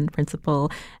and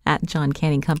principal at John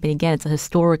Canning Company. Again, it's a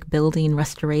historic building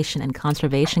restoration and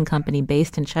conservation company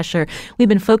based in Cheshire. We've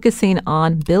been focusing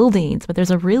on buildings, but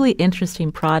there's a really interesting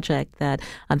project that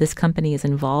this company is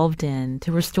involved in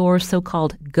to restore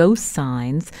so-called ghost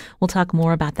signs. We'll talk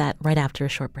more about that right after a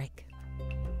short break.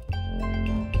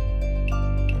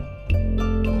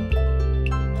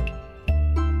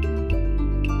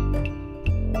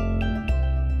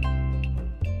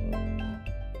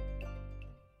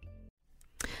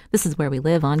 This is Where We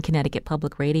Live on Connecticut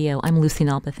Public Radio. I'm Lucy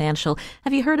Nalpathanchel.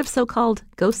 Have you heard of so-called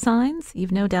ghost signs?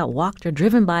 You've no doubt walked or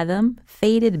driven by them.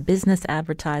 Faded business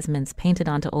advertisements painted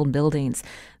onto old buildings.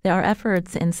 There are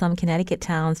efforts in some Connecticut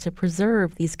towns to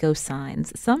preserve these ghost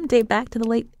signs. Some date back to the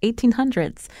late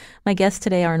 1800s. My guests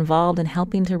today are involved in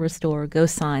helping to restore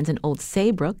ghost signs in Old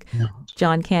Saybrook. Yeah.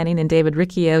 John Canning and David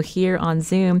Riccio here on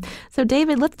Zoom. So,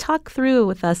 David, let's talk through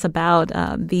with us about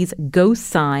these ghost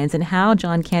signs and how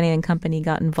John Canning and Company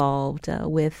got involved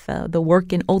with the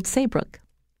work in Old Saybrook.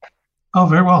 Oh,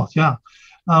 very well. Yeah.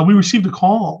 We received a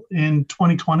call in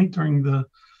 2020 during the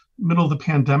middle of the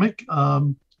pandemic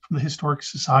from the Historic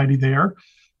Society there,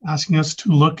 asking us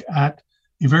to look at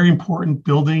a very important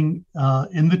building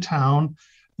in the town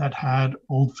that had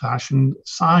old-fashioned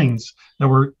signs that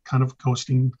were kind of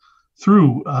ghosting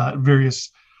through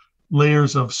various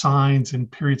layers of signs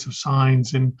and periods of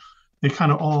signs, and they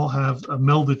kind of all have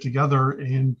melded together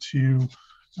into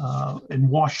and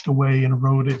washed away and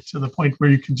eroded to the point where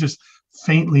you can just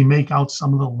faintly make out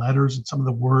some of the letters and some of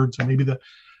the words, or maybe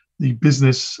the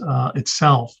business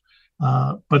itself.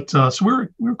 So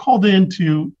we're called in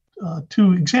to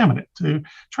examine it, to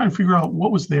try and figure out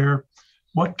what was there,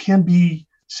 what can be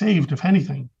saved, if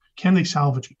anything. Can they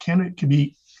salvage it? Can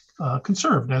be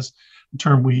conserved, as the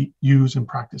term we use in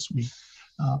practice we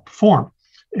perform.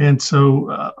 And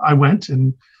so I went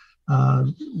and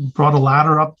brought a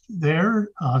ladder up there,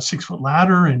 a 6-foot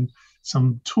ladder, and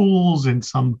some tools and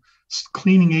some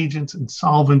cleaning agents and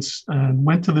solvents, and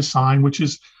went to the sign, which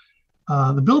is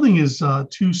the building is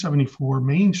 274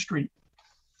 Main Street,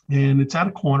 and it's at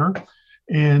a corner,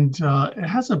 and it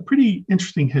has a pretty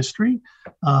interesting history,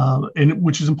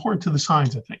 which is important to the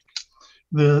signs, I think.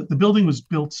 The building was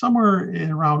built somewhere in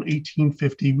around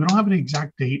 1850. We don't have an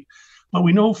exact date, but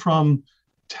we know from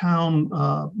town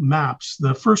maps,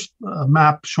 the first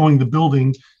map showing the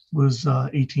building was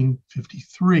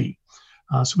 1853.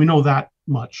 So we know that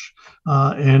much.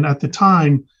 And at the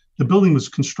time, the building was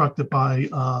constructed by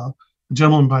a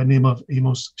gentleman by the name of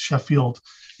Amos Sheffield,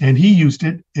 and he used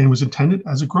it and was intended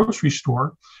as a grocery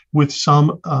store with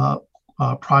some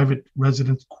private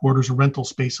residence quarters or rental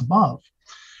space above.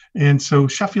 And so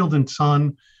Sheffield and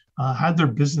Son had their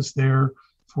business there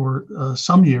for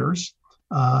some years.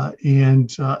 And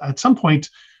at some point,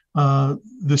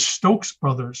 the Stokes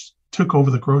brothers took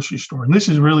over the grocery store. And this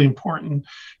is really important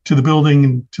to the building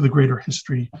and to the greater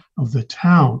history of the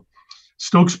town.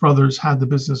 Stokes brothers had the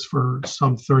business for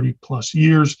some 30 plus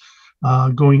years,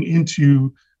 going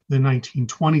into the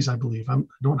 1920s, I believe. I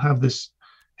don't have this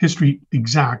history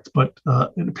exact, but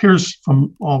it appears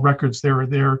from all records they were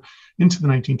there into the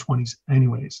 1920s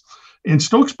anyways. And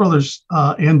Stokes brothers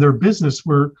and their business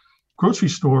grocery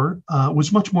store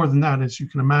was much more than that, as you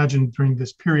can imagine during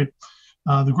this period.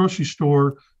 The grocery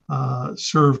store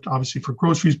served obviously for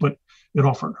groceries, but it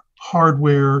offered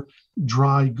hardware,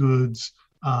 dry goods,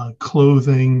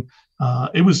 clothing.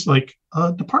 It was like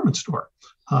a department store,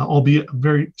 albeit a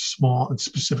very small and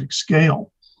specific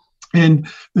scale. And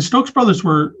the Stokes brothers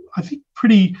were, I think,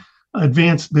 pretty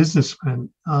advanced businessmen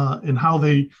in how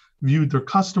they viewed their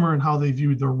customer and how they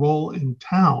viewed their role in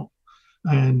town.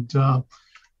 And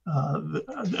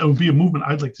it would be a movement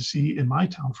I'd like to see in my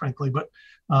town, frankly. But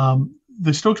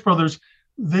the Stokes brothers,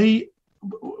 a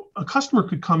customer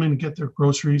could come in and get their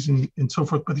groceries and so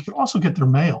forth, but they could also get their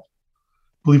mail,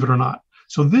 believe it or not.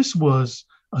 So this was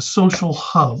a social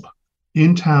hub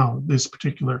in town, this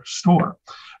particular store.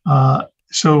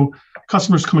 So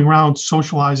customers coming around,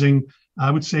 socializing.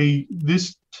 I would say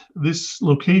this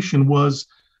location was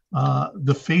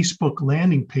the Facebook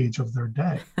landing page of their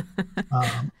day.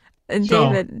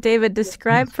 David,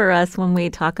 describe for us when we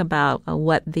talk about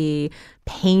what the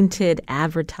painted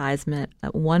advertisement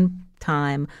at one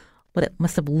time what it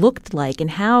must have looked like and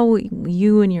how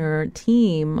you and your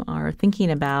team are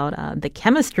thinking about the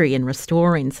chemistry in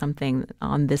restoring something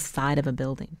on this side of a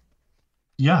building.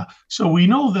 Yeah. So we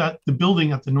know that the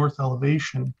building at the north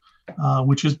elevation,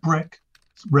 which is brick,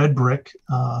 red brick,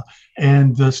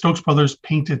 and the Stokes brothers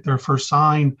painted their first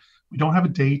sign. We don't have a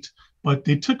date, but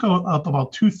they took up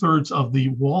about 2/3 of the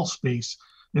wall space.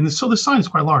 And so the sign is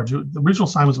quite large. The original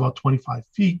sign was about 25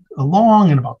 feet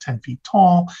long and about 10 feet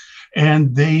tall.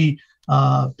 And they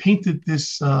painted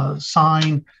this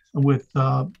sign with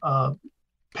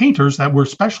painters that were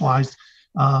specialized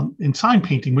in sign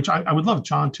painting, which I would love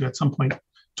John to at some point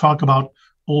talk about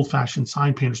old-fashioned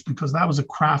sign painters, because that was a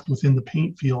craft within the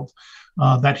paint field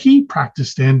that he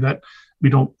practiced in that we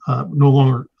don't no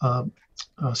longer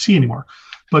see anymore.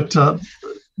 But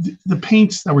the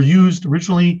paints that were used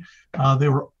originally, they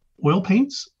were oil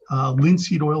paints,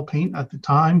 linseed oil paint at the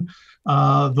time.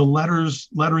 The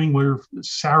lettering were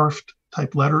serif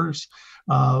type letters,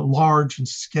 large in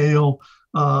scale,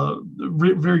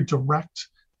 very direct,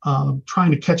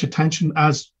 trying to catch attention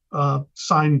as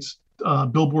signs,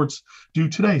 billboards do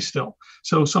today still.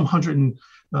 So some 100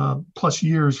 plus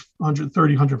years,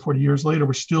 130, 140 years later,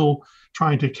 we're still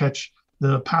trying to catch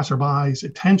the passerby's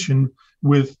attention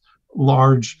with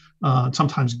large,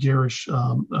 sometimes garish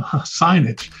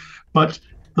signage. But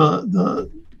the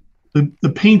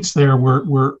paints there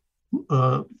were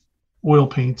oil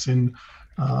paints, and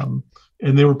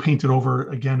they were painted over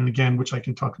again and again, which I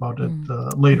can talk about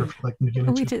later if you'd like me to get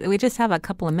into. We just have a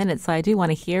couple of minutes, so I do want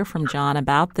to hear from John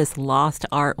about this lost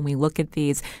art when we look at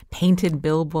these painted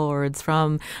billboards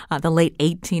from the late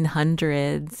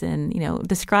 1800s. And,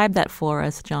 describe that for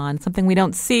us, John, something we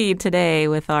don't see today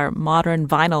with our modern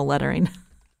vinyl lettering.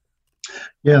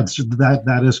 Yeah,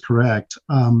 that is correct.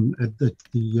 The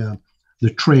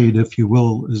trade, if you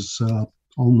will, is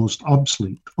almost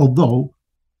obsolete, although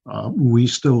we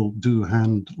still do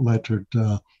hand-lettered,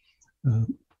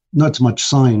 not so much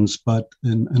signs, but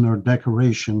in our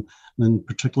decoration, in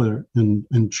particular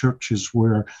in churches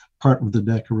where part of the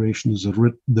decoration is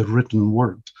the written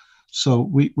word. So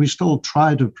we still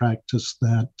try to practice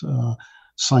that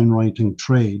sign-writing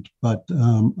trade, but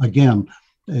again,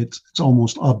 it's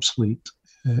almost obsolete.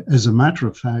 As a matter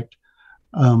of fact,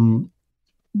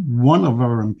 one of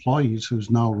our employees who's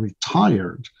now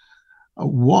retired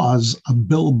was a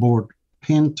billboard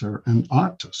painter and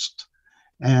artist.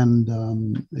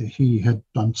 And he had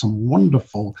done some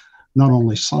wonderful, not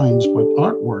only signs, but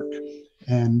artwork.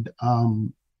 And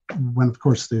when, of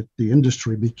course, the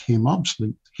industry became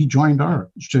obsolete, he joined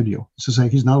our studio. To say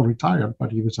he's now retired,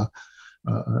 but he was a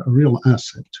real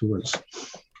asset to us.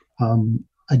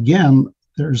 Again,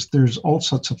 there's all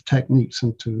sorts of techniques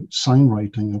into sign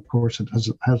writing. Of course, it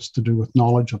has to do with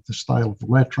knowledge of the style of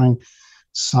lettering,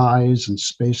 size and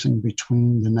spacing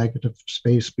between the negative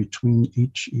space between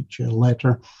each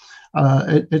letter.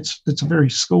 It's a very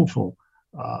skillful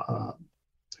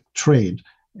trade,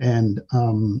 and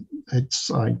I'm at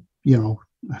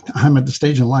the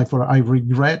stage in life where I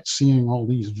regret seeing all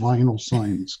these vinyl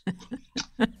signs.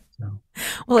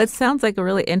 Well, it sounds like a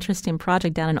really interesting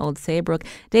project down in Old Saybrook.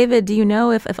 David, do you know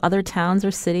if other towns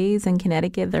or cities in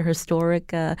Connecticut, their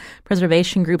historic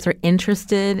preservation groups, are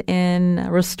interested in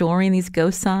restoring these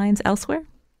ghost signs elsewhere?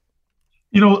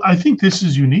 I think this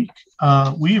is unique.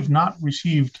 We have not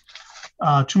received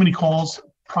too many calls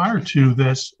prior to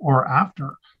this or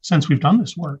after since we've done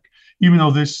this work, even though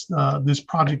this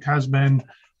project has been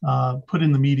put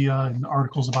in the media and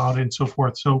articles about it and so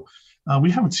forth. So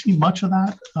we haven't seen much of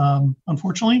that,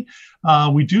 unfortunately.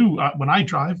 We do, when I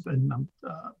drive and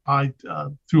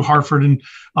through Hartford and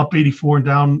up 84 and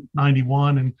down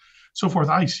 91 and so forth,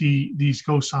 I see these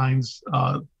ghost signs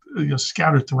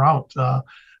scattered throughout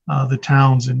the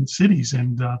towns and cities,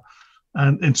 and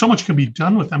so much can be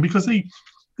done with them because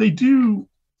they do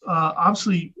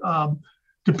obviously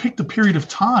depict a period of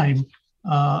time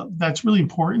that's really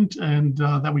important and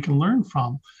that we can learn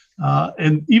from.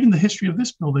 And even the history of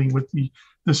this building with the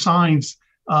signs,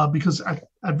 because at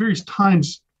various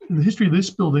times in the history of this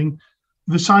building,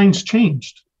 the signs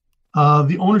changed,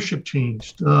 the ownership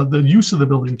changed, the use of the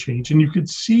building changed. And you could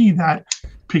see that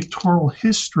pictorial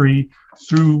history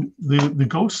through the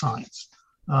ghost signs.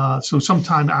 So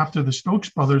sometime after the Stokes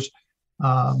brothers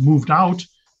moved out,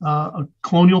 a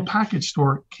Colonial package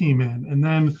store came in, and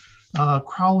then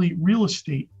Crowley Real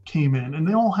Estate came in, and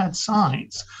they all had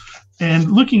signs.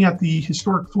 And looking at the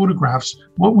historic photographs,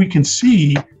 what we can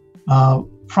see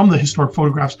from the historic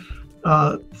photographs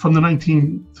from the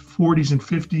 1940s and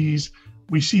 50s,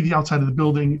 we see the outside of the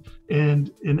building.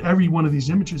 And in every one of these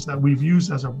images that we've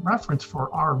used as a reference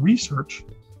for our research,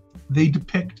 they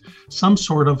depict some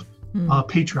sort of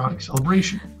patriotic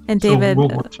celebration. And David,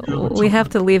 So we have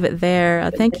to leave it there.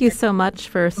 Thank you so much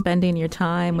for spending your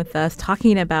time with us,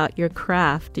 talking about your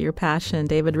craft, your passion.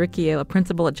 David Riccio, a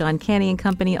principal at John Canning &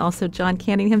 Company, also John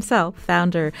Canning himself,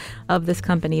 founder of this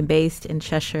company based in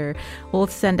Cheshire. We'll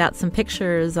send out some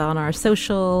pictures on our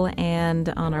social and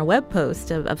on our web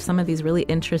post of some of these really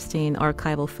interesting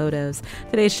archival photos.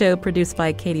 Today's show produced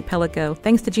by Katie Pellico.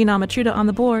 Thanks to Gina Amatruda on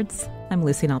the boards. I'm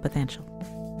Lucy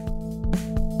Nalpathanchel.